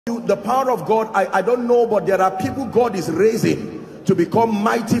The power of God, I don't know, but there are people God is raising to become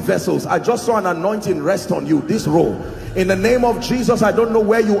mighty vessels. I just saw an anointing rest on you, this role. In the name of Jesus, I don't know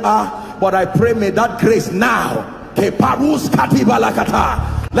where you are, but I pray may that grace now, let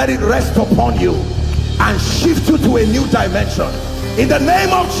it rest upon you and shift you to a new dimension. In the name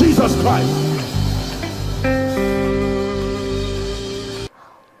of Jesus Christ.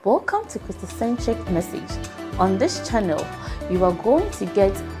 Welcome to Christocentric Message. On this channel, you are going to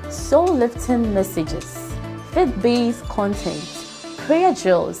get soul-lifting messages, faith-based content, prayer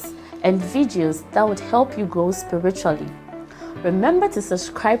drills, and videos that would help you grow spiritually. Remember to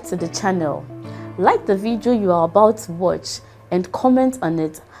subscribe to the channel, like the video you are about to watch, and comment on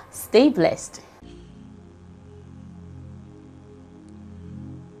it. Stay blessed.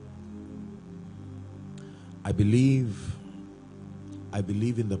 I believe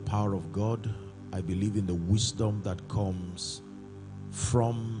in the power of God. I believe in the wisdom that comes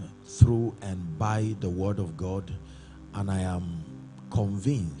from, through, and by the word of God. And I am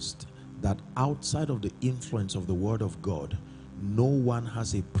convinced that outside of the influence of the word of God, no one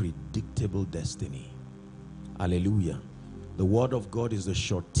has a predictable destiny. Hallelujah. The word of God is the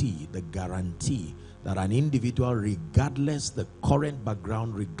surety, the guarantee that an individual, regardless the current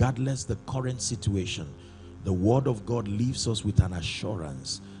background, regardless the current situation, the word of God leaves us with an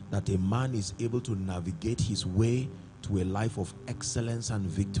assurance that a man is able to navigate his way to a life of excellence and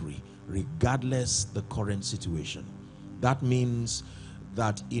victory, regardless the current situation. That means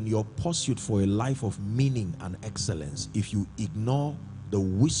that in your pursuit for a life of meaning and excellence, if you ignore the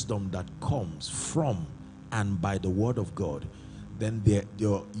wisdom that comes from and by the word of God, then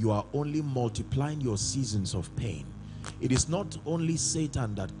you are only multiplying your seasons of pain. It is not only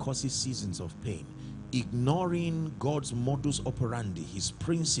Satan that causes seasons of pain. Ignoring God's modus operandi, his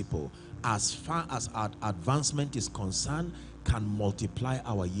principle, as far as our advancement is concerned, can multiply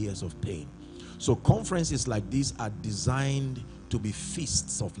our years of pain. So conferences like this are designed to be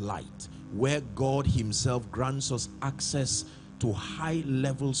feasts of light, where God himself grants us access to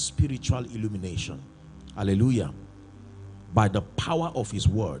high-level spiritual illumination. Hallelujah. By the power of his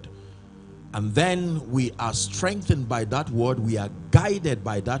word. And then we are strengthened by that word. We are guided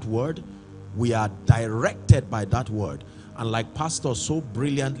by that word. We are directed by that word. And like Pastor so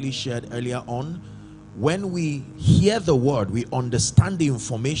brilliantly shared earlier on, when we hear the word, we understand the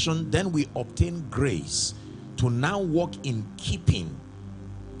information, then we obtain grace to now walk in keeping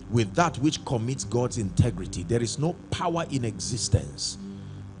with that which commits God's integrity. There is no power in existence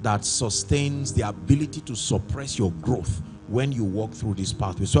that sustains the ability to suppress your growth when you walk through this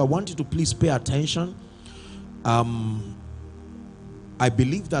pathway. So I want you to please pay attention. I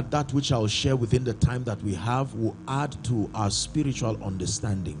believe that that which I'll share within the time that we have will add to our spiritual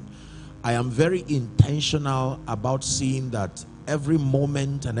understanding. I am very intentional about seeing that every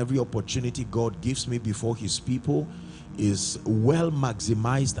moment and every opportunity God gives me before his people is well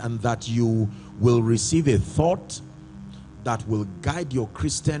maximized, and that you will receive a thought that will guide your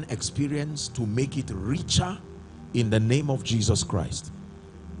Christian experience to make it richer in the name of Jesus Christ.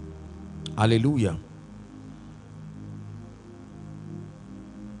 Hallelujah.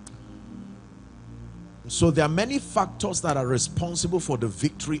 So there are many factors that are responsible for the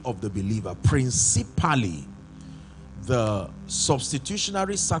victory of the believer. Principally, the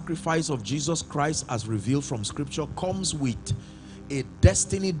substitutionary sacrifice of Jesus Christ as revealed from scripture comes with a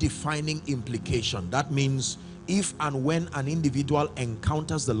destiny-defining implication. That means if and when an individual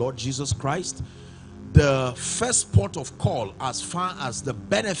encounters the Lord Jesus Christ, the first port of call as far as the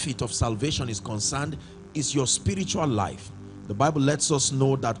benefit of salvation is concerned is your spiritual life. The Bible lets us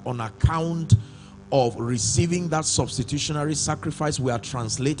know that on account of receiving that substitutionary sacrifice, we are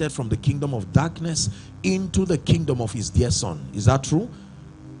translated from the kingdom of darkness into the kingdom of his dear son. Is that true?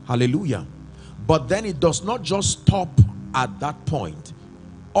 Hallelujah. But then it does not just stop at that point.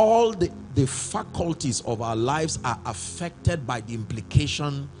 All the faculties of our lives are affected by the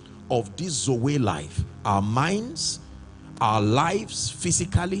implication of this Zoe life. Our minds, our lives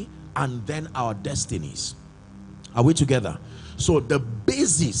physically, and then our destinies. Are we together? So the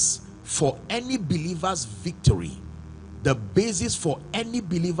basis for any believer's victory, the basis for any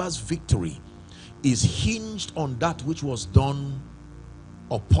believer's victory is hinged on that which was done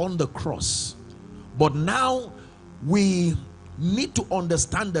upon the cross. But now we need to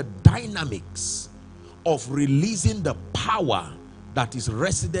understand the dynamics of releasing the power that is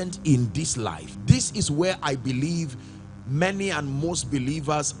resident in this life. This is where I believe many and most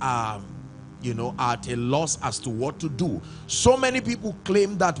believers are at a loss as to what to do. So many people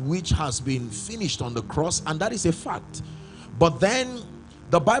claim that which has been finished on the cross, and that is a fact. But then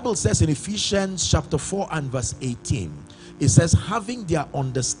the Bible says in Ephesians chapter 4 and verse 18, It says, having their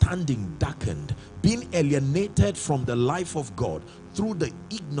understanding darkened, being alienated from the life of God through the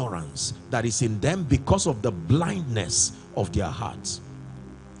ignorance that is in them because of the blindness of their hearts.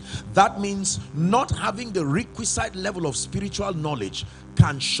 That means not having the requisite level of spiritual knowledge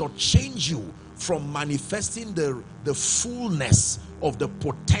can shortchange you from manifesting the fullness of the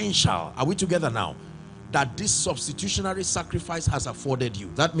potential. Are we together now? That this substitutionary sacrifice has afforded you.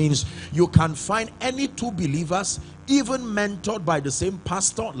 That means you can find any two believers, even mentored by the same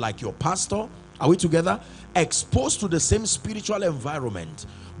pastor, like your pastor. Are we together? Exposed to the same spiritual environment,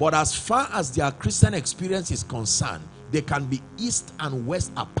 but as far as their Christian experience is concerned, they can be east and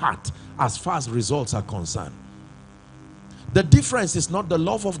west apart as far as results are concerned. The difference is not the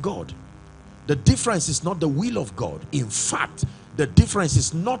love of God. The difference is not the will of God. In fact, the difference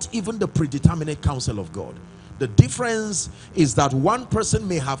is not even the predeterminate counsel of God. The difference is that one person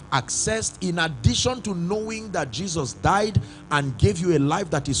may have accessed, in addition to knowing that Jesus died and gave you a life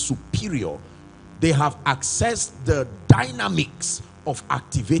that is superior, they have accessed the dynamics of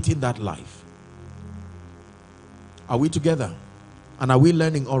activating that life. Are we together? And are we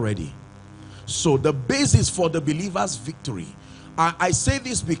learning already? So the basis for the believer's victory. I say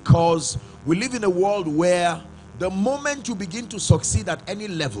this because we live in a world where the moment you begin to succeed at any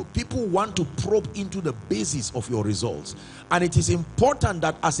level, people want to probe into the basis of your results. And it is important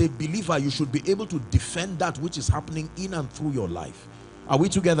that as a believer, you should be able to defend that which is happening in and through your life. Are we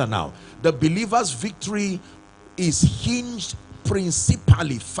together now? The believer's victory is hinged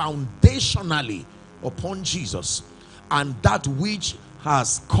principally, foundationally upon Jesus and that which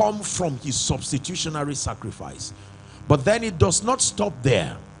has come from his substitutionary sacrifice. But then it does not stop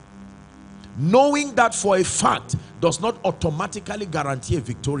there. Knowing that for a fact does not automatically guarantee a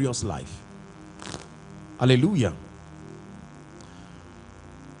victorious life. Hallelujah.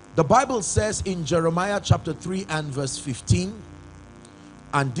 The Bible says in Jeremiah chapter 3 and verse 15,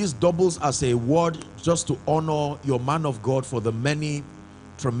 and this doubles as a word just to honor your man of God for the many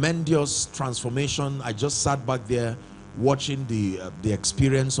tremendous transformation. I just sat back there watching the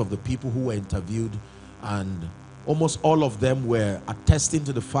experience of the people who were interviewed, and almost all of them were attesting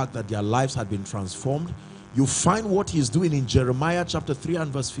to the fact that their lives had been transformed. You find what he's doing in Jeremiah chapter 3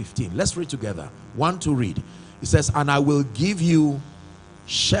 and verse 15. Let's read together. 1 to read. It says, and I will give you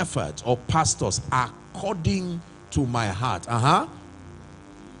shepherds or pastors according to my heart.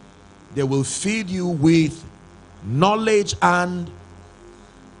 They will feed you with knowledge and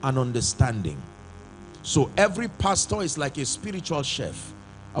understanding. So every pastor is like a spiritual chef.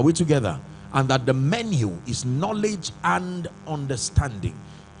 Are we together? And that the menu is knowledge and understanding.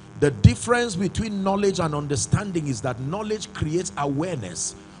 The difference between knowledge and understanding is that knowledge creates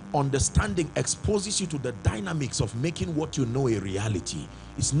awareness. Understanding exposes you to the dynamics of making what you know a reality.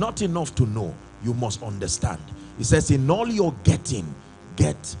 It's not enough to know, you must understand. It says, in all you're getting,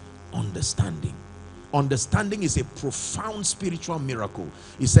 get understanding. Understanding is a profound spiritual miracle.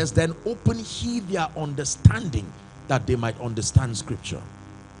 It says, then open he their understanding that they might understand scripture.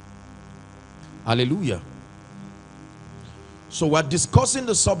 Hallelujah. So we're discussing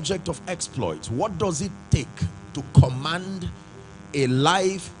the subject of exploits. What does it take to command a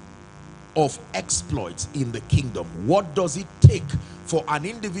life of exploits in the kingdom? What does it take for an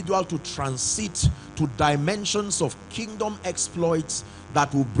individual to transit to dimensions of kingdom exploits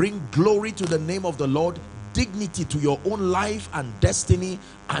that will bring glory to the name of the Lord, dignity to your own life and destiny,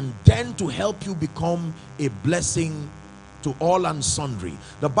 and then to help you become a blessing to all and sundry?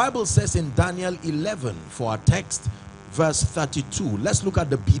 The Bible says in Daniel 11, for our text, verse 32. Let's look at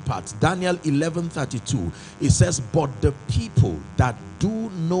the B part. Daniel 11:32. It says, but the people that do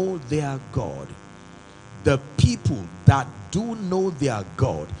know their God, the people that do know their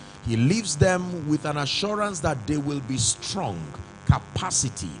God, he leaves them with an assurance that they will be strong,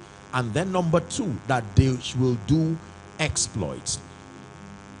 capacity, and then number 2, that they will do exploits.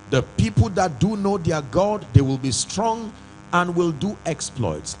 The people that do know their God, they will be strong and will do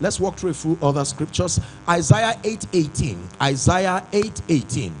exploits. Let's walk through a few other scriptures. Isaiah 8:18. Isaiah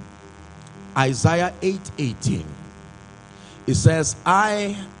 8:18. Isaiah 8:18. It says,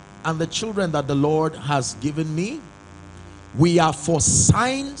 I and the children that the Lord has given me, we are for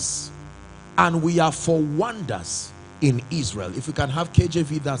signs and we are for wonders in Israel. If you can have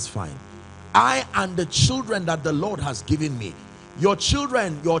KJV, that's fine. I and the children that the Lord has given me. Your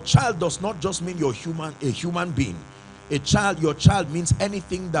children, your child does not just mean you're a human being. A child, your child means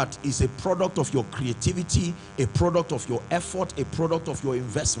anything that is a product of your creativity, a product of your effort, a product of your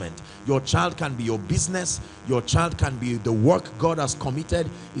investment. Your child can be your business, your child can be the work God has committed.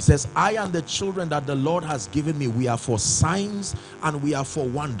 He says, I and the children that the Lord has given me, we are for signs and we are for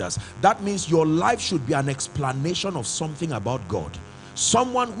wonders. That means your life should be an explanation of something about God.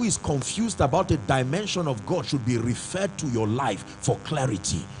 Someone who is confused about a dimension of God should be referred to your life for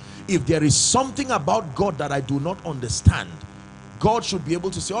clarity. If there is something about God that I do not understand, God should be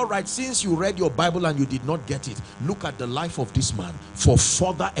able to say, all right, since you read your Bible and you did not get it, look at the life of this man for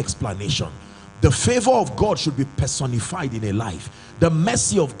further explanation. The favor of God should be personified in a life. The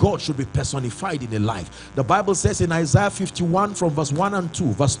mercy of God should be personified in a life. The Bible says in Isaiah 51 from verse 1 and 2,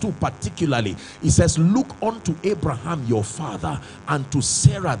 verse 2 particularly, it says, look unto Abraham your father and to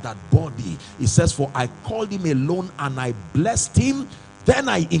Sarah that bore thee. It says, for I called him alone and I blessed him, then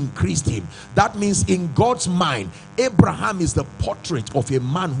I increased him. That means in God's mind, Abraham is the portrait of a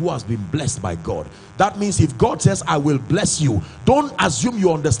man who has been blessed by God. That means if God says, I will bless you, don't assume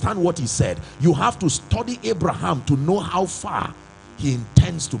you understand what he said. You have to study Abraham to know how far he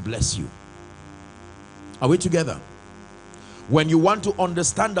intends to bless you. Are we together? When you want to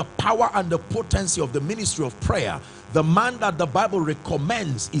understand the power and the potency of the ministry of prayer, the man that the Bible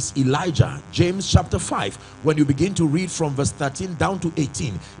recommends is Elijah. James chapter 5, when you begin to read from verse 13 down to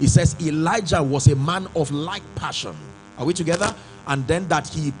 18, it says Elijah was a man of like passion. Are we together? And then that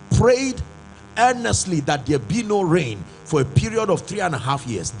he prayed earnestly that there be no rain for a period of 3.5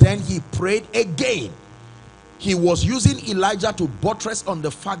 years. Then he prayed again. He was using Elijah to buttress on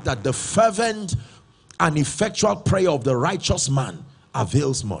the fact that the fervent and effectual prayer of the righteous man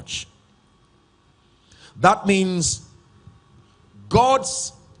avails much. That means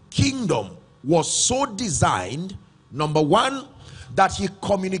God's kingdom was so designed, number one, that he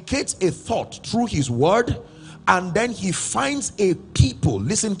communicates a thought through his word, and then he finds a people,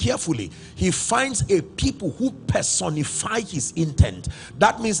 listen carefully, he finds a people who personify his intent.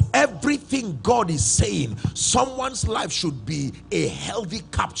 That means everything God is saying, someone's life should be a healthy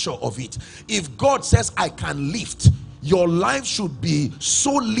capture of it. If God says, I can lift, your life should be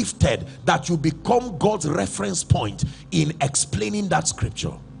so lifted that you become God's reference point in explaining that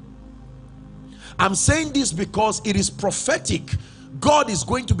scripture. I'm saying this because it is prophetic. God is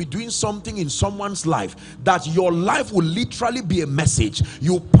going to be doing something in someone's life that your life will literally be a message.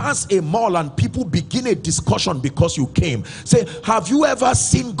 You pass a mall and people begin a discussion because you came. Say, have you ever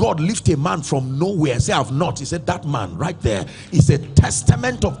seen God lift a man from nowhere? Say, I've not. He said, that man right there is a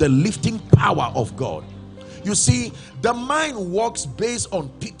testament of the lifting power of God. You see, the mind works based on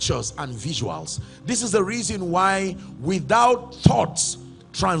pictures and visuals. This is the reason why without thoughts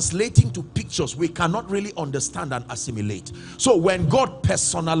translating to pictures, we cannot really understand and assimilate. So when God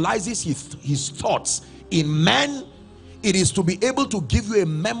personalizes his thoughts in man, it is to be able to give you a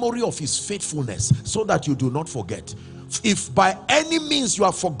memory of his faithfulness so that you do not forget. If by any means you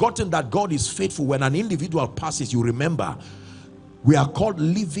have forgotten that God is faithful, when an individual passes, you remember. We are called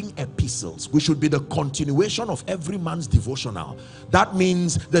living epistles. We should be the continuation of every man's devotional. That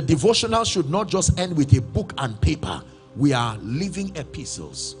means the devotional should not just end with a book and paper. We are living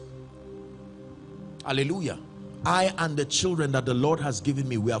epistles. Hallelujah. I and the children that the Lord has given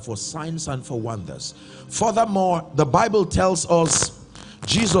me, we are for signs and for wonders. Furthermore, the Bible tells us,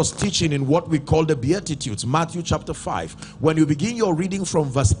 Jesus teaching in what we call the Beatitudes, Matthew chapter 5. When you begin your reading from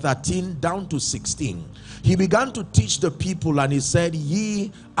verse 13 down to 16, he began to teach the people and he said,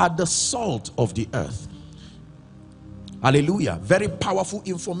 ye are the salt of the earth. Hallelujah. Very powerful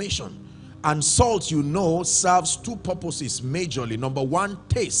information. And salt, you know, serves two purposes majorly. Number one,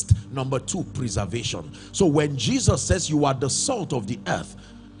 taste. Number two, preservation. So when Jesus says you are the salt of the earth,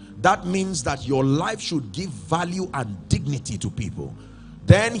 that means that your life should give value and dignity to people.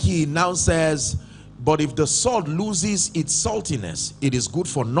 Then he now says, but if the salt loses its saltiness, it is good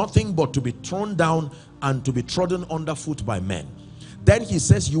for nothing but to be thrown down and to be trodden underfoot by men. Then he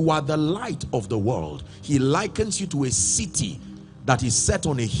says, you are the light of the world. He likens you to a city that is set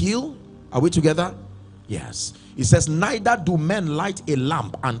on a hill. Are we together? Yes. He says, neither do men light a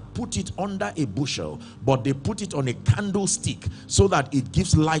lamp and put it under a bushel, but they put it on a candlestick so that it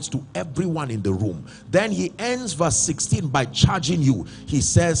gives light to everyone in the room. Then he ends verse 16 by charging you. He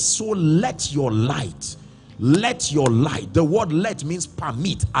says, so let your light, the word let means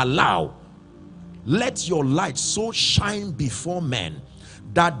permit, allow. Let your light so shine before men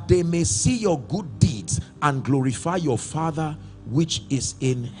that they may see your good deeds and glorify your Father which is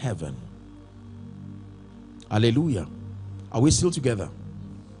in heaven. Hallelujah. Are we still together?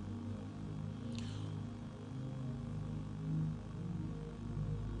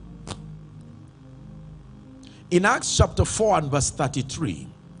 In Acts chapter 4 and verse 33,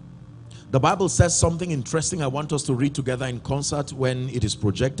 the Bible says something interesting I want us to read together in concert when it is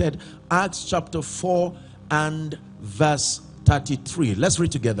projected. Acts chapter 4 and verse 33. Let's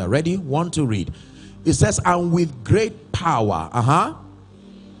read together. Ready? 1, 2, read. It says, and with great power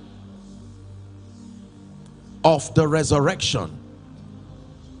of the resurrection.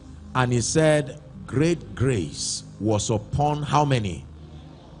 And he said, great grace was upon how many?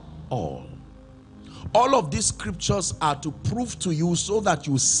 All. All of these scriptures are to prove to you, so that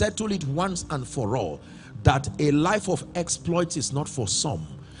you settle it once and for all, that a life of exploits is not for some.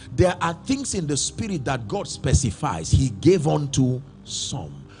 There are things in the spirit that God specifies. He gave unto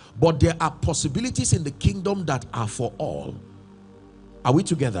some. But there are possibilities in the kingdom that are for all. Are we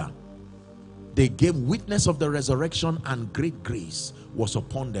together? They gave witness of the resurrection, and great grace was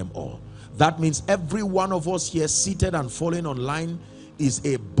upon them all. That means every one of us here seated and following online is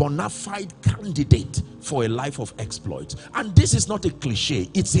a bona fide candidate for a life of exploits. And this is not a cliche.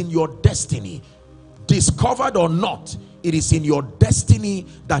 It's in your destiny. Discovered or not, it is in your destiny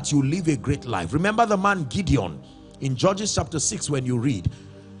that you live a great life. Remember the man Gideon in Judges chapter 6 when you read.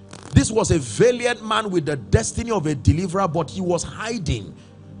 This was a valiant man with the destiny of a deliverer, but he was hiding.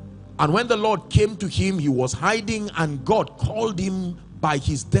 And when the Lord came to him, he was hiding, and God called him by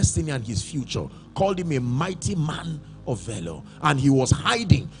his destiny and his future. Called him a mighty man of valor, and he was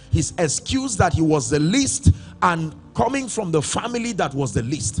hiding. His excuse that he was the least and coming from the family that was the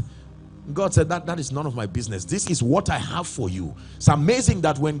least. God said that is none of my business. This is what I have for you. It's amazing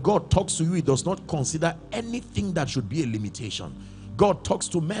that when God talks to you, he does not consider anything that should be a limitation. God talks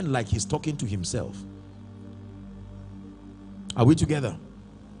to men like he's talking to himself. Are we together?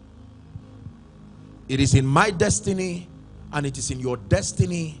 It is in my destiny, and it is in your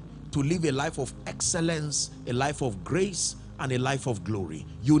destiny to live a life of excellence, a life of grace, and a life of glory.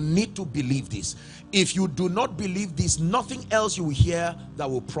 You need to believe this. If you do not believe this, nothing else you will hear that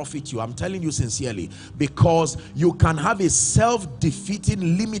will profit you. I'm telling you sincerely, because you can have a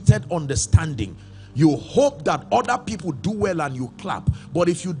self-defeating, limited understanding. You hope that other people do well and you clap, but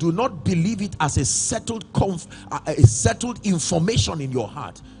if you do not believe it as a settled information in your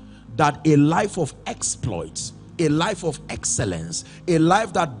heart, that a life of exploits, a life of excellence, a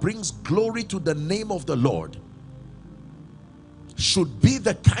life that brings glory to the name of the Lord should be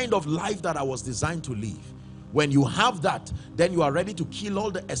the kind of life that I was designed to live. When you have that, then you are ready to kill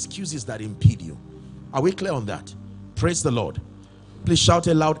all the excuses that impede you. Are we clear on that? Praise the Lord. Please shout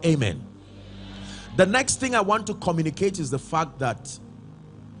a loud amen. The next thing I want to communicate is the fact that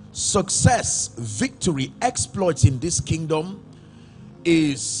success, victory, exploits in this kingdom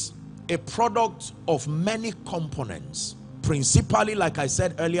is a product of many components. Principally, like I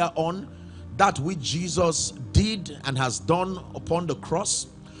said earlier on, that which Jesus did and has done upon the cross,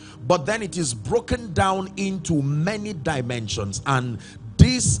 but then it is broken down into many dimensions, and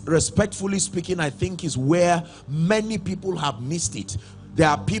this, respectfully speaking, I think is where many people have missed it. There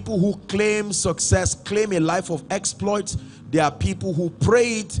are people who claim success, claim a life of exploits. There are people who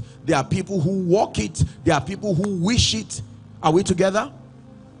pray it. There are people who walk it. There are people who wish it. Are we together?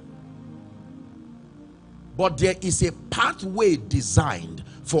 But there is a pathway designed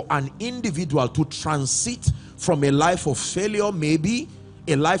for an individual to transit from a life of failure, maybe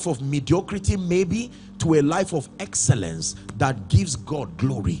a life of mediocrity, maybe, to a life of excellence that gives God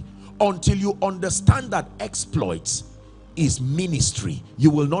glory. Until you understand that exploits is ministry, you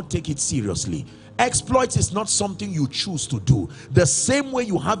will not take it seriously. Exploits is not something you choose to do. The same way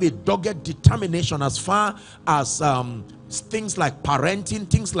you have a dogged determination as far as things like parenting,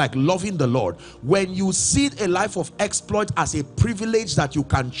 things like loving the Lord. When you see a life of exploit as a privilege that you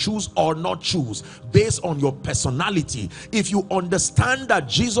can choose or not choose based on your personality, if you understand that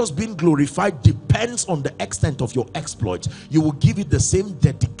Jesus being glorified depends on the extent of your exploit, you will give it the same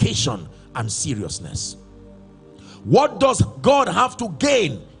dedication and seriousness. What does God have to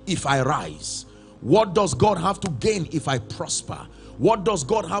gain if I rise? What does God have to gain if I prosper? What does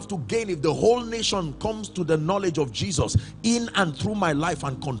God have to gain if the whole nation comes to the knowledge of Jesus in and through my life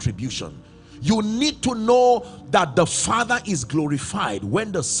and contribution? You need to know that the Father is glorified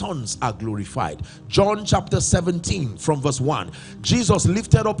when the sons are glorified. John chapter 17 from verse 1. Jesus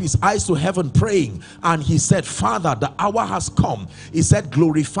lifted up his eyes to heaven praying, and he said, Father, the hour has come. He said,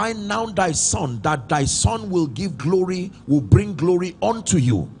 glorify now thy Son, that thy Son will give glory, will bring glory unto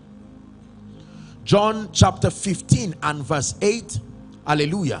you. John chapter 15 and verse 8.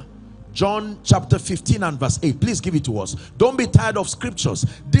 Hallelujah. John chapter 15 and verse 8. Please give it to us. Don't be tired of scriptures.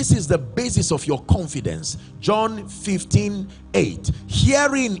 This is the basis of your confidence. John 15, 8.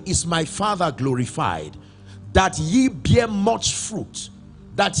 Herein is my Father glorified, that ye bear much fruit,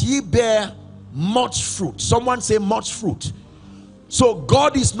 that ye bear Much fruit. Someone say much fruit. So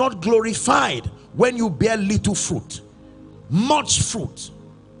God is not glorified when you bear little fruit. Much fruit.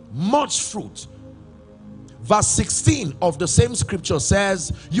 Much fruit. Verse 16 of the same scripture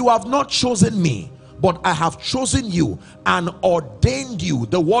says, you have not chosen me, but I have chosen you and ordained you.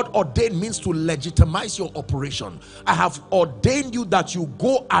 The word ordain means to legitimize your operation. I have ordained you that you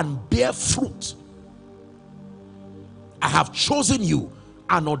go and bear fruit. I have chosen you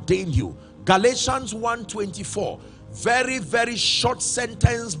and ordained you. Galatians 1:24, very, very short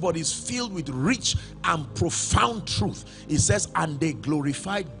sentence, but is filled with rich and profound truth. It says, and they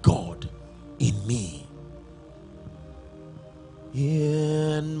glorified God in me.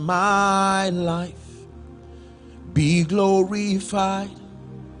 In my life, be glorified,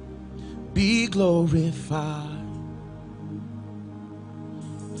 be glorified.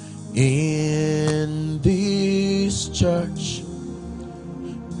 In this church,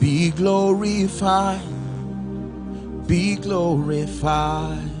 be glorified, be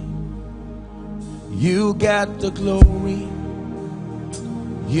glorified. You get the glory,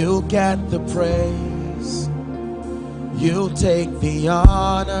 you get the praise, you take the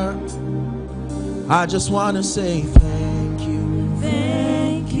honor. I just want to say thank you.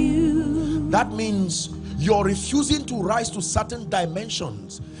 Thank you. That means you're refusing to rise to certain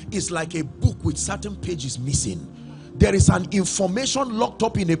dimensions. It's like a book with certain pages missing. There is an information locked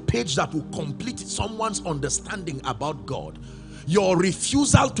up in a page that will complete someone's understanding about God. Your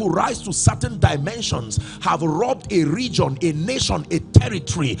refusal to rise to certain dimensions have robbed a region, a nation, a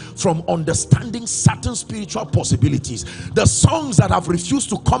territory from understanding certain spiritual possibilities. The songs that have refused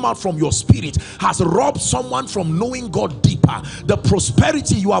to come out from your spirit has robbed someone from knowing God deeper. The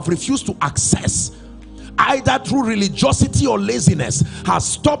prosperity you have refused to access, either through religiosity or laziness, has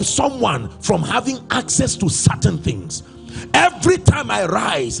stopped someone from having access to certain things. Every time I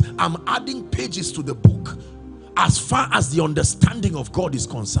rise, I'm adding pages to the book as far as the understanding of God is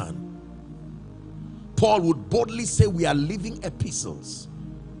concerned. Paul would boldly say we are living epistles.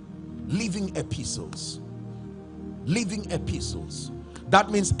 Living epistles. Living epistles. That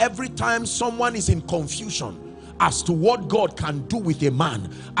means every time someone is in confusion as to what God can do with a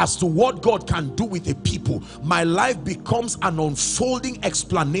man, as to what God can do with a people, my life becomes an unfolding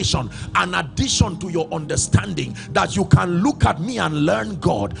explanation, an addition to your understanding, that you can look at me and learn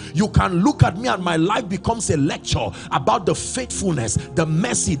God. You can look at me and my life becomes a lecture about the faithfulness, the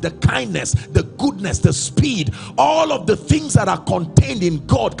mercy, the kindness, the goodness, the speed. All of the things that are contained in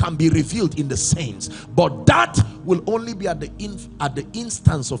God can be revealed in the saints, but that will only be at the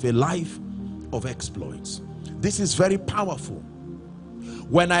instance of a life of exploits. This is very powerful.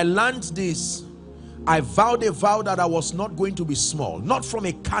 When I learned this, I vowed a vow that I was not going to be small, not from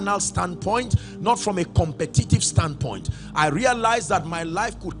a carnal standpoint, not from a competitive standpoint. I realized that my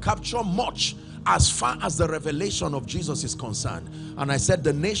life could capture much as far as the revelation of Jesus is concerned. And I said,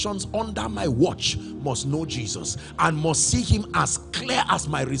 the nations under my watch must know Jesus and must see him as clear as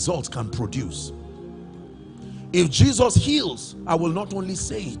my results can produce. If Jesus heals, I will not only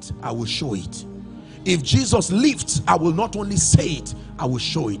say it, I will show it. If Jesus lifts, I will not only say it, I will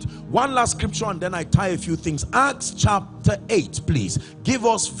show it. One last scripture and then I tie a few things. Acts chapter 8, please. Give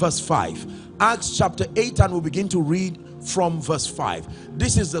us verse 5. Acts chapter 8, and we'll begin to read from verse 5.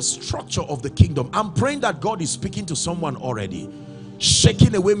 This is the structure of the kingdom. I'm praying that God is speaking to someone already,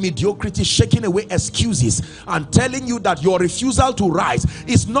 shaking away mediocrity, shaking away excuses, and telling you that your refusal to rise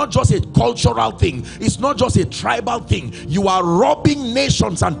is not just a cultural thing, it's not just a tribal thing. You are robbing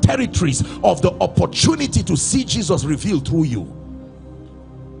nations and territories of the opportunity to see Jesus revealed through you.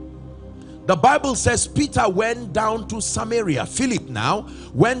 The Bible says Peter went down to Samaria. Philip now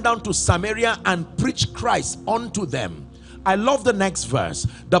went down to Samaria and preached Christ unto them. I love the next verse.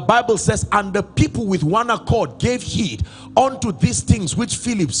 The Bible says, and the people with one accord gave heed unto these things which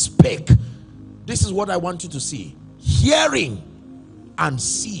Philip spake. This is what I want you to see. Hearing and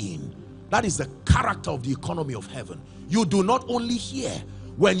seeing. That is the character of the economy of heaven. You do not only hear.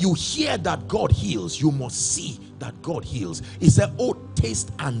 When you hear that God heals, you must see that God heals. He said, oh, taste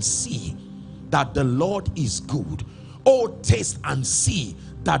and see that the Lord is good. Oh, taste and see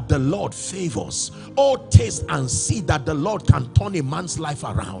that the Lord favors. Oh, taste and see that the Lord can turn a man's life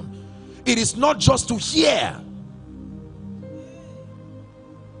around. It is not just to hear.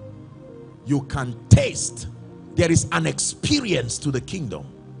 You can taste. There is an experience to the kingdom.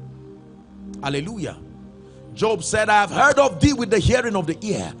 Hallelujah. Job said, I have heard of thee with the hearing of the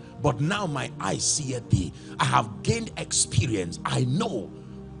ear, but now my eyes seeth thee. I have gained experience. I know.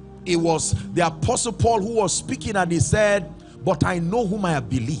 It was the Apostle Paul who was speaking, and he said, but I know whom I have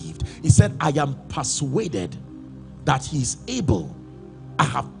believed. He said, I am persuaded that he is able I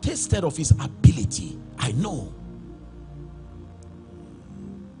have tasted of his ability. I know.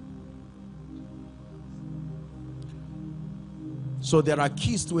 So there are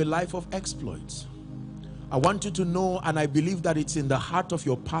keys to a life of exploits. I want you to know, and I believe that it's in the heart of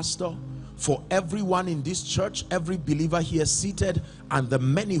your pastor, for everyone in this church, every believer here seated, and the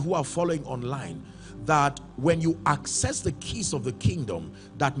many who are following online, that when you access the keys of the kingdom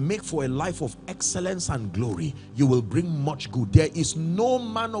that make for a life of excellence and glory, you will bring much good. There is no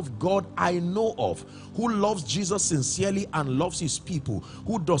man of God I know of who loves Jesus sincerely and loves his people,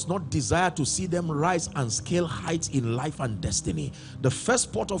 who does not desire to see them rise and scale heights in life and destiny. The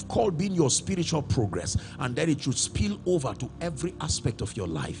first port of call being your spiritual progress, and then it should spill over to every aspect of your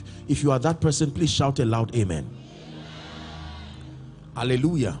life. If you are that person, please shout a loud amen.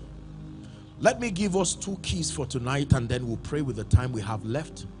 Hallelujah. Let me give us two keys for tonight, and then we'll pray with the time we have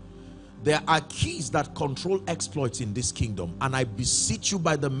left. There are keys that control exploits in this kingdom, and I beseech you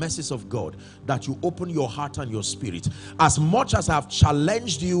by the mercies of God that you open your heart and your spirit. As much as I have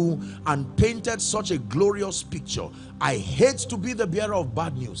challenged you and painted such a glorious picture, I hate to be the bearer of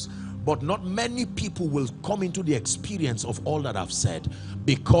bad news, but not many people will come into the experience of all that I've said,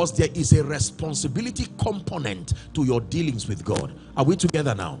 because there is a responsibility component to your dealings with God. Are we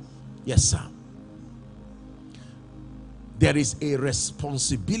together now? Yes, sir. There is a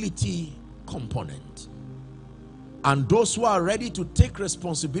responsibility component, and those who are ready to take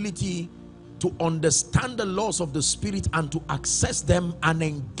responsibility, to understand the laws of the spirit and to access them and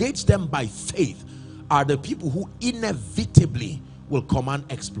engage them by faith, are the people who inevitably will command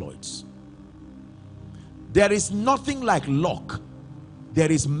exploits. There is nothing like luck.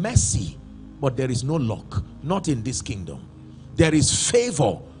 There is mercy, but there is no luck. Not in this kingdom. There is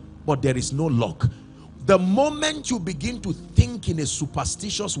favor, but there is no luck. The moment you begin to think in a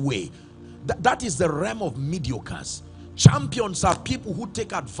superstitious way, that is the realm of mediocres. Champions are people who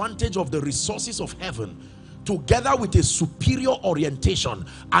take advantage of the resources of heaven together with a superior orientation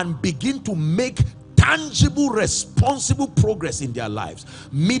and begin to make tangible, responsible progress in their lives.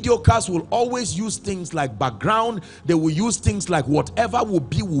 Mediocres will always use things like background. They will use things like whatever will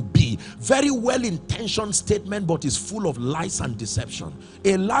be, will be. Very well-intentioned statement, but is full of lies and deception.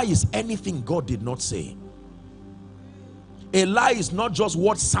 A lie is anything God did not say. A lie is not just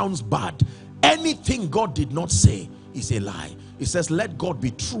what sounds bad. Anything God did not say is a lie. It says, let God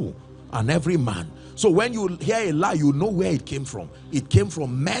be true and every man. So when you hear a lie, you know where it came from. It came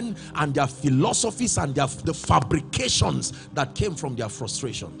from men and their philosophies and the fabrications that came from their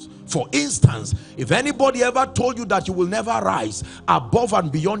frustrations. For instance, if anybody ever told you that you will never rise above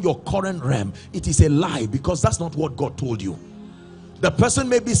and beyond your current realm, it is a lie, because that's not what God told you. The person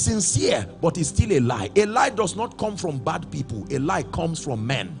may be sincere, but it's still a lie. A lie does not come from bad people. A lie comes from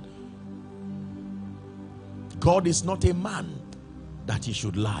men. God is not a man that he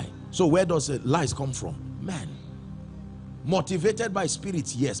should lie. So where does lies come from? Men. Motivated by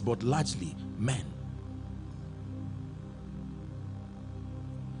spirits, yes, but largely men.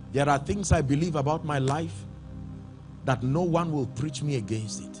 There are things I believe about my life that no one will preach me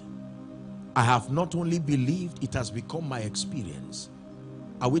against it. I have not only believed, it has become my experience.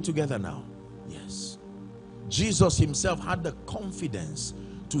 Are we together now? Yes. Jesus himself had the confidence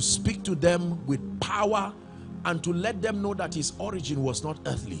to speak to them with power and to let them know that his origin was not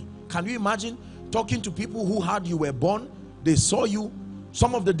earthly. Can you imagine talking to people who heard you were born? They saw you.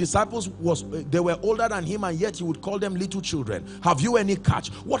 Some of the disciples, they were older than him, and yet he would call them little children. Have you any catch?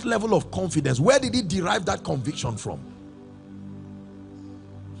 What level of confidence? Where did he derive that conviction from?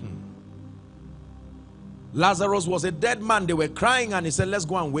 Lazarus was a dead man. They were crying, and he said, let's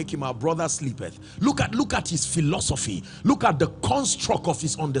go and wake him. Our brother sleepeth. Look at his philosophy. Look at the construct of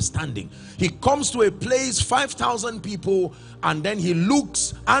his understanding. He comes to a place, 5,000 people, and then he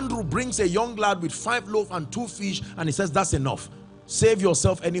looks. Andrew brings a young lad with 5 loaves and 2 fish, and he says, that's enough. Save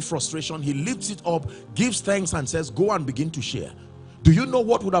yourself any frustration. He lifts it up, gives thanks, and says, go and begin to share. Do you know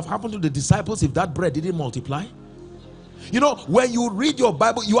what would have happened to the disciples if that bread didn't multiply? You know, when you read your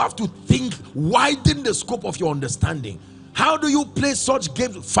Bible, you have to think, widen the scope of your understanding. How do you play such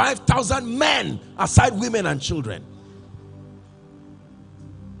games? 5,000 men, aside women and children.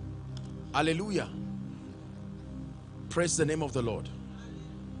 Hallelujah. Praise the name of the Lord.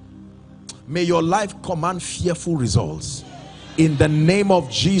 May your life command fearful results in the name of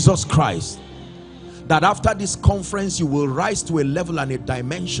Jesus Christ. That after this conference you will rise to a level and a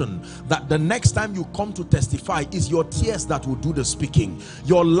dimension that the next time you come to testify, is your tears that will do the speaking.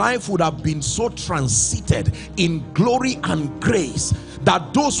 Your life would have been so transited in glory and grace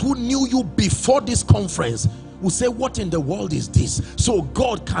that those who knew you before this conference will say, what in the world is this? So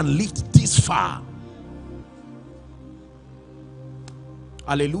God can lift this far.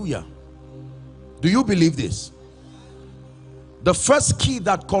 Hallelujah. Do you believe this? The first key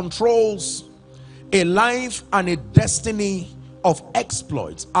that controls a life and a destiny of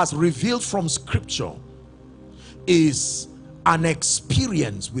exploits as revealed from scripture is an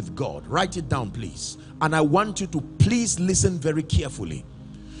experience with God. Write it down, please. And I want you to please listen very carefully.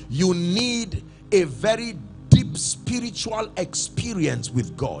 You need a very deep spiritual experience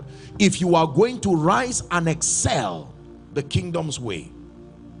with God if you are going to rise and excel the kingdom's way.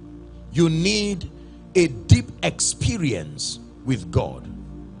 You need a deep experience with God.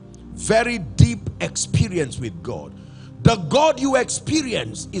 Very deep experience with God. The God you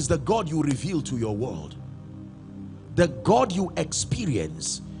experience is the God you reveal to your world. The God you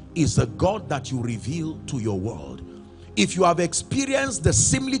experience is the God that you reveal to your world. If you have experienced the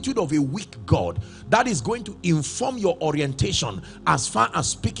similitude of a weak God, that is going to inform your orientation as far as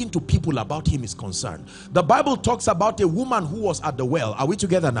speaking to people about him is concerned. The Bible talks about a woman who was at the well. Are we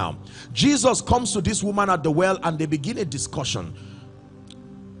together now? Jesus comes to this woman at the well and they begin a discussion.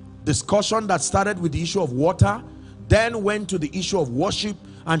 Discussion that started with the issue of water, then went to the issue of worship,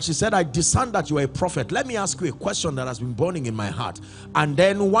 and she said, I discern that you are a prophet. Let me ask you a question that has been burning in my heart. And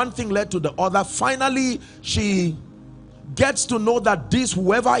then one thing led to the other. Finally, she gets to know that this,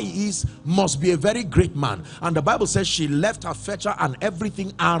 whoever he is, must be a very great man. And the Bible says she left her fetcher and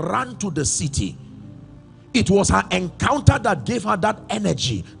everything and ran to the city. It was her encounter that gave her that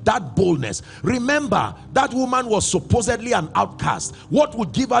energy, that boldness. Remember, that woman was supposedly an outcast. What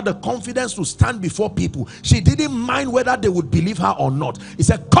would give her the confidence to stand before people? She didn't mind whether they would believe her or not. He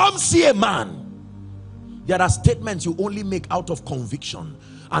said, come see a man. There are statements you only make out of conviction,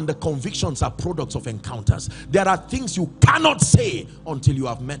 and the convictions are products of encounters. There are things you cannot say until you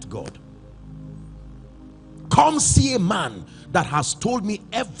have met God. Come see a man that has told me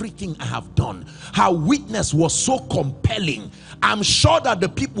everything I have done. Her witness was so compelling. I'm sure that the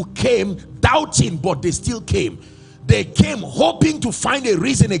people came doubting, but they still came. They came hoping to find a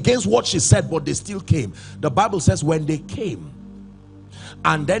reason against what she said, but they still came. The Bible says when they came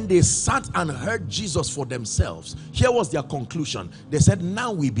and then they sat and heard Jesus for themselves, here was their conclusion. They said,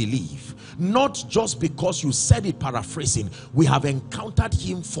 now we believe. Not just because you said it, paraphrasing. We have encountered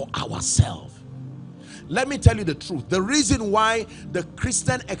him for ourselves. Let me tell you the truth. The reason why the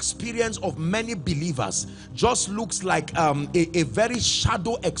Christian experience of many believers just looks like a very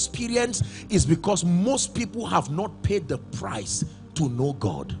shadow experience is because most people have not paid the price to know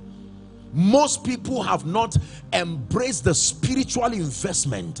God. Most people have not embraced the spiritual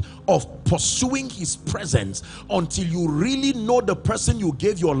investment of pursuing his presence until you really know the person you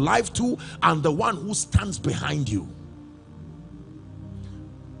gave your life to and the one who stands behind you.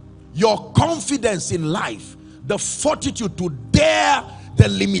 Your confidence in life, the fortitude to dare the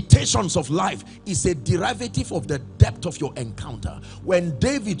limitations of life, is a derivative of the depth of your encounter. When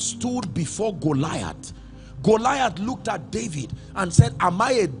David stood before Goliath, Goliath looked at David and said, am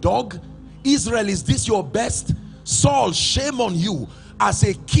I a dog? Israel, is this your best? Saul, shame on you. As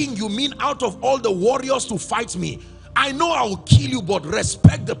a king, you mean out of all the warriors to fight me? I know I will kill you, but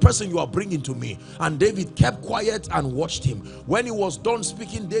respect the person you are bringing to me. And David kept quiet and watched him. When he was done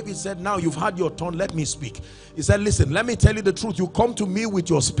speaking, David said, now you've had your turn, let me speak. He said, listen, let me tell you the truth. You come to me with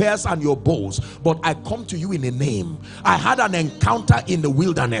your spears and your bows, but I come to you in a name. I had an encounter in the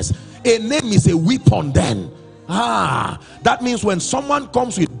wilderness. A name is a weapon then. That means when someone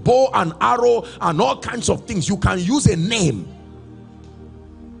comes with bow and arrow and all kinds of things, you can use a name.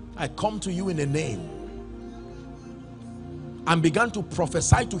 I come to you in a name. And began to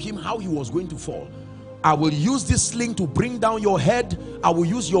prophesy to him how he was going to fall. I will use this sling to bring down your head. I will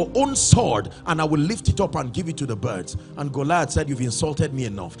use your own sword and I will lift it up and give it to the birds. And Goliath said, you've insulted me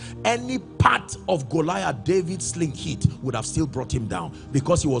enough. Any part of Goliath David's sling hit would have still brought him down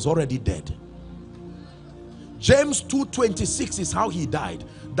because he was already dead. James 2:26 is how he died.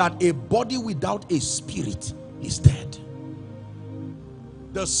 That a body without a spirit is dead.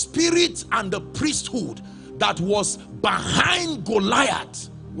 The spirit and the priesthood that was behind Goliath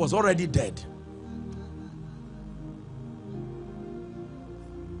was already dead.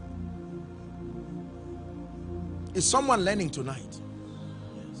 Is someone learning tonight?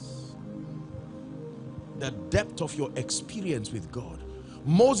 Yes. The depth of your experience with God.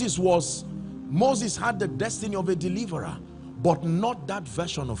 Moses had the destiny of a deliverer, but not that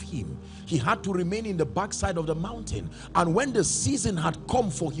version of him. He had to remain in the backside of the mountain. And when the season had come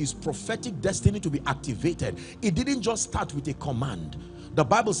for his prophetic destiny to be activated, it didn't just start with a command. The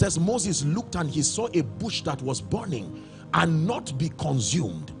Bible says Moses looked and he saw a bush that was burning and not be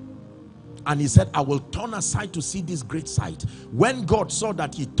consumed. And he said, I will turn aside to see this great sight. When God saw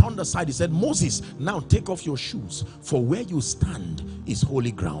that he turned aside, he said, Moses, now take off your shoes, for where you stand is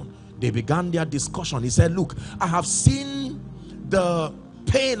holy ground. They began their discussion. He said, look, I have seen the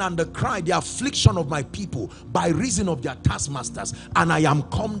pain and the cry, the affliction of my people by reason of their taskmasters, and I am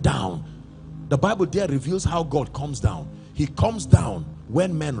come down. The Bible there reveals how God comes down. He comes down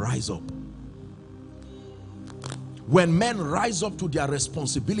when men rise up. When men rise up to their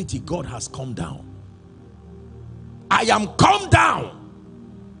responsibility, God has come down. I am come down.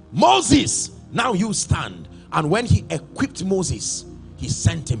 Moses, now you stand. And when he equipped Moses, he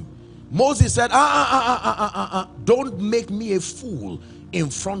sent him. Moses said, don't make me a fool in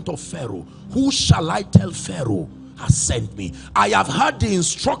front of Pharaoh. Who shall I tell Pharaoh has sent me? I have heard the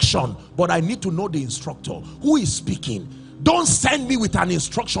instruction, but I need to know the instructor. Who is speaking? Don't send me with an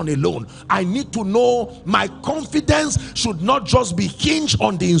instruction alone. I need to know. My confidence should not just be hinged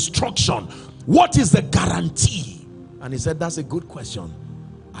on the instruction. What is the guarantee? And he said, that's a good question.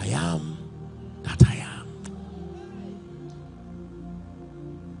 I am that I am.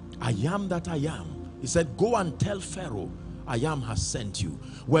 I am that I am. He said, go and tell Pharaoh, I am has sent you.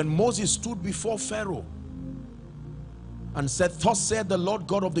 When Moses stood before Pharaoh and said, thus said the Lord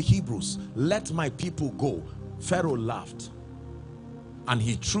God of the Hebrews, let my people go, Pharaoh laughed and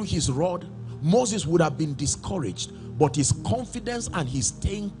he threw his rod. Moses would have been discouraged, but his confidence and his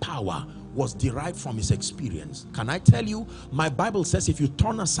staying power was derived from his experience. Can I tell you, my Bible says if you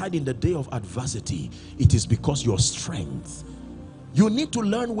turn aside in the day of adversity, it is because your strength. You need to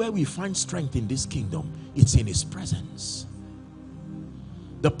learn where we find strength in this kingdom. It's in his presence.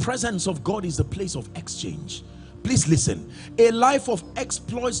 The presence of God is the place of exchange. Please listen, a life of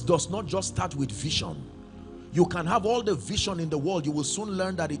exploits does not just start with vision. You can have all the vision in the world. You will soon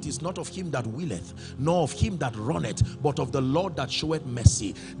learn that it is not of him that willeth, nor of him that runneth, but of the Lord that showeth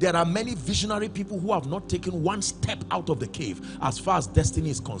mercy. There are many visionary people who have not taken one step out of the cave as far as destiny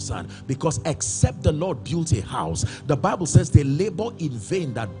is concerned, because except the Lord builds a house, the Bible says they labor in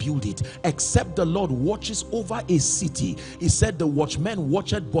vain that build it. Except the Lord watches over a city, he said the watchman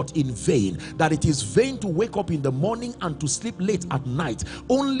watcheth but in vain. That it is vain to wake up in the morning and to sleep late at night,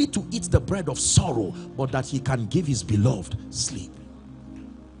 only to eat the bread of sorrow, but that he can give his beloved sleep.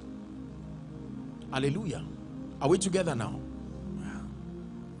 Hallelujah. Are we together now?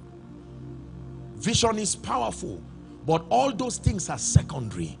 Vision is powerful, but all those things are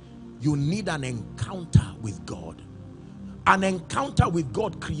secondary. You need an encounter with God. An encounter with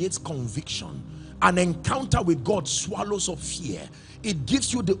God creates conviction. An encounter with God swallows up fear. It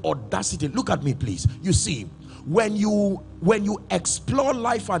gives you the audacity. Look at me, please. You see, when you explore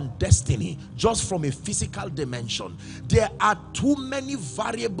life and destiny just from a physical dimension, there are too many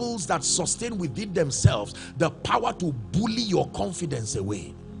variables that sustain within themselves the power to bully your confidence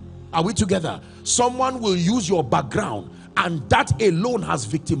away. Are we together? Someone will use your background, and that alone has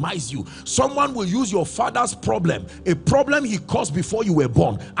victimized you. Someone will use your father's problem, a problem he caused before you were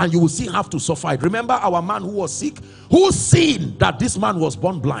born, and you will still have to suffer it. Remember our man who was sick? Who seen that this man was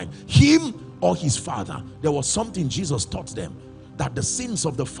born blind? Him or his father? There was something Jesus taught them, that the sins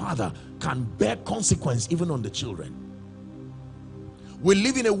of the father can bear consequence even on the children. We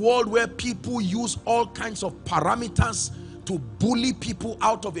live in a world where people use all kinds of parameters to bully people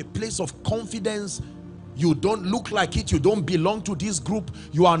out of a place of confidence. You don't look like it, you don't belong to this group,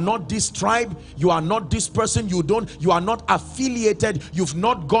 you are not this tribe, you are not this person, you are not affiliated, you've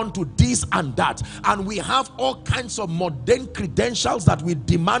not gone to this and that. And we have all kinds of modern credentials that we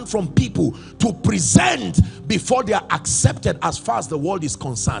demand from people to present before they are accepted as far as the world is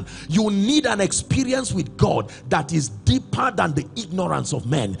concerned. You need an experience with God that is deeper than the ignorance of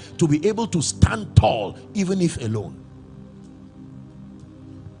men to be able to stand tall, even if alone.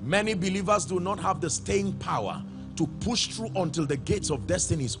 Many believers do not have the staying power to push through until the gates of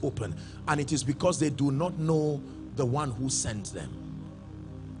destiny is open, and it is because they do not know the one who sent them.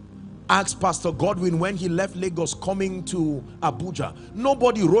 Ask Pastor Godwin when he left Lagos coming to Abuja.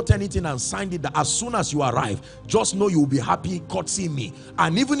 Nobody wrote anything and signed it that as soon as you arrive, just know you will be happy courtesy me.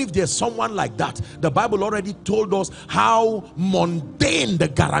 And even if there's someone like that, the Bible already told us how mundane the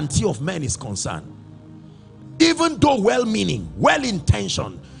guarantee of men is concerned. Even though well-meaning,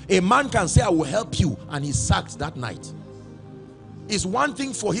 well-intentioned, a man can say, I will help you, and he's sacked that night. It's one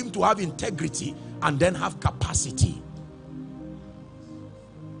thing for him to have integrity and then have capacity.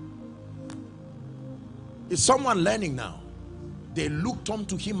 Is someone learning now? They looked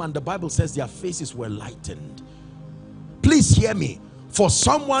unto him, and the Bible says their faces were lightened. Please hear me. For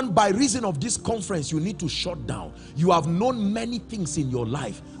someone, by reason of this conference, you need to shut down. You have known many things in your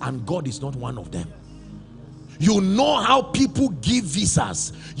life, and God is not one of them. You know how people give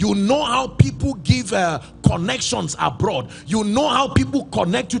visas. You know how people give connections abroad. You know how people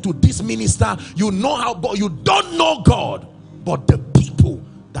connect you to this minister. You know how, but you don't know God. But the people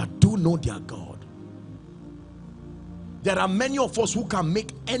that do know their God. There are many of us who can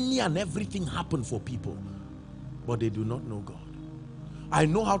make any and everything happen for people, but they do not know God. I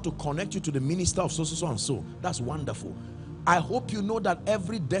know how to connect you to the minister of so, so, so, and so. That's wonderful. I hope you know that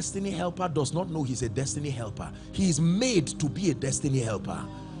every destiny helper does not know he's a destiny helper. He is made to be a destiny helper.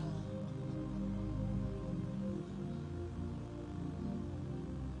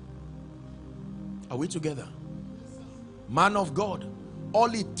 Are we together? Man of God,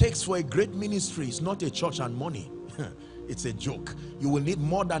 all it takes for a great ministry is not a church and money. It's a joke. You will need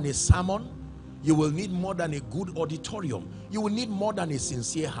more than a sermon. You will need more than a good auditorium. You will need more than a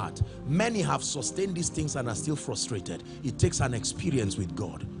sincere heart. Many have sustained these things and are still frustrated. It takes an experience with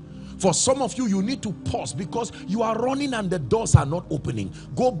God. For some of you, you need to pause because you are running and the doors are not opening.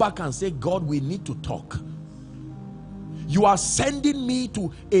 Go back and say, God, we need to talk. You are sending me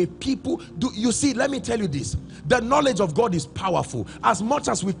to a people. You see, let me tell you this. The knowledge of God is powerful. As much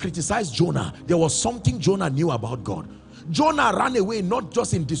as we criticize Jonah, there was something Jonah knew about God. Jonah ran away not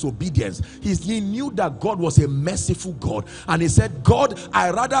just in disobedience. He knew that God was a merciful God. And he said, God, I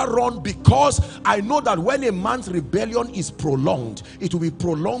rather run because I know that when a man's rebellion is prolonged, it will be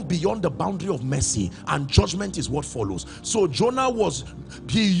prolonged beyond the boundary of mercy. And judgment is what follows. So Jonah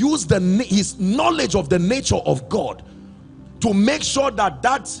he used his knowledge of the nature of God to make sure that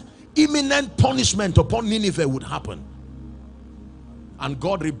that imminent punishment upon Nineveh would happen. And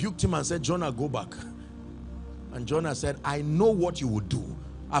God rebuked him and said, Jonah, go back. And Jonah said, I know what you would do.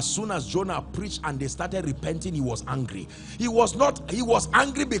 As soon as Jonah preached and they started repenting, he was angry. He was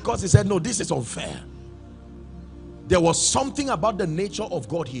angry because he said, no, this is unfair. There was something about the nature of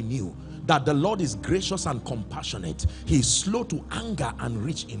God he knew, that the Lord is gracious and compassionate. He is slow to anger and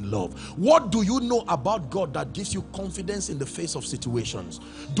rich in love. What do you know about God that gives you confidence in the face of situations?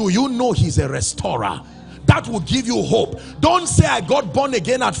 Do you know he's a restorer? That will give you hope. Don't say I got born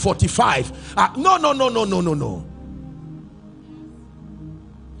again at 45. No.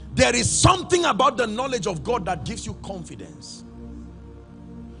 There is something about the knowledge of God that gives you confidence.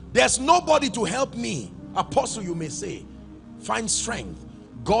 There's nobody to help me. Apostle, you may say, find strength.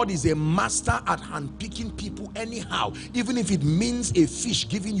 God is a master at handpicking people anyhow, even if it means a fish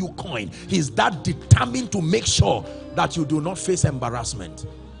giving you coin. He's that determined to make sure that you do not face embarrassment.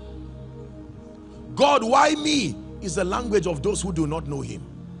 God, why me? Is the language of those who do not know him.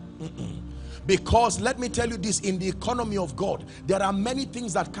 Because let me tell you this, in the economy of God, there are many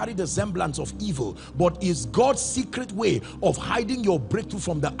things that carry the semblance of evil, but is God's secret way of hiding your breakthrough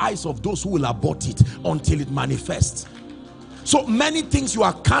from the eyes of those who will abort it until it manifests. So many things you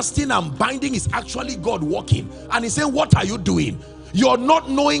are casting and binding is actually God working. And he's saying, what are you doing? You're not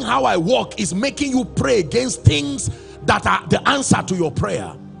knowing how I work is making you pray against things that are the answer to your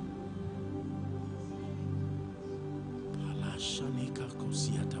prayer.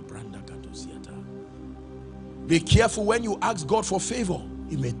 Be careful when you ask God for favor.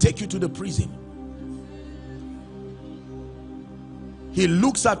 He may take you to the prison. He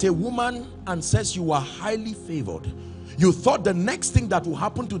looks at a woman and says, you are highly favored. You thought the next thing that will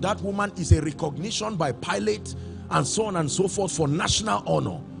happen to that woman is a recognition by Pilate and so on and so forth for national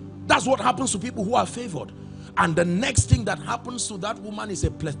honor. That's what happens to people who are favored. And the next thing that happens to that woman is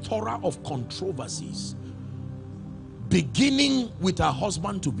a plethora of controversies, beginning with her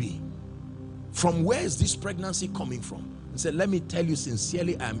husband-to-be. From where is this pregnancy coming from? He said, let me tell you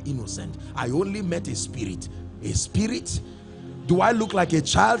sincerely, I am innocent. I only met a spirit. A spirit? Do I look like a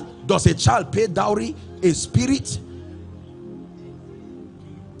child? Does a child pay dowry? A spirit?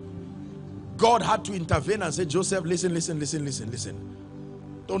 God had to intervene and say, Joseph, listen.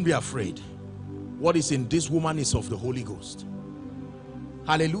 Don't be afraid. What is in this woman is of the Holy Ghost.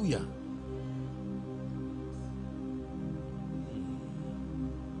 Hallelujah.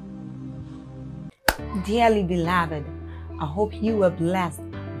 Dearly beloved, I hope you were blessed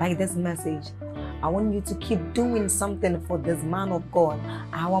by this message. I want you to keep doing something for this man of God,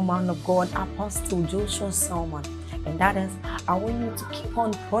 our man of God, Apostle Joshua Selman. And that is, I want you to keep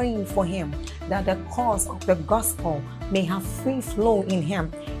on praying for him, that the cause of the gospel may have free flow in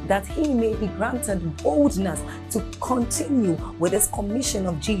him, that he may be granted boldness to continue with this commission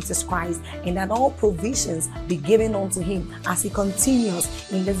of Jesus Christ, and that all provisions be given unto him as he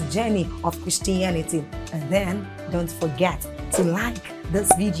continues in this journey of Christianity. And then don't forget to like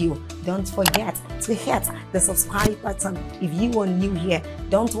this video. Don't forget to hit the subscribe button if you are new here.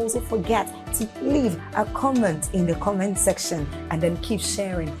 Don't also forget to leave a comment in the comment section, and then keep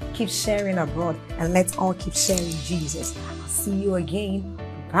sharing abroad, and let's all keep sharing Jesus. I'll see you again.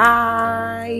 Bye.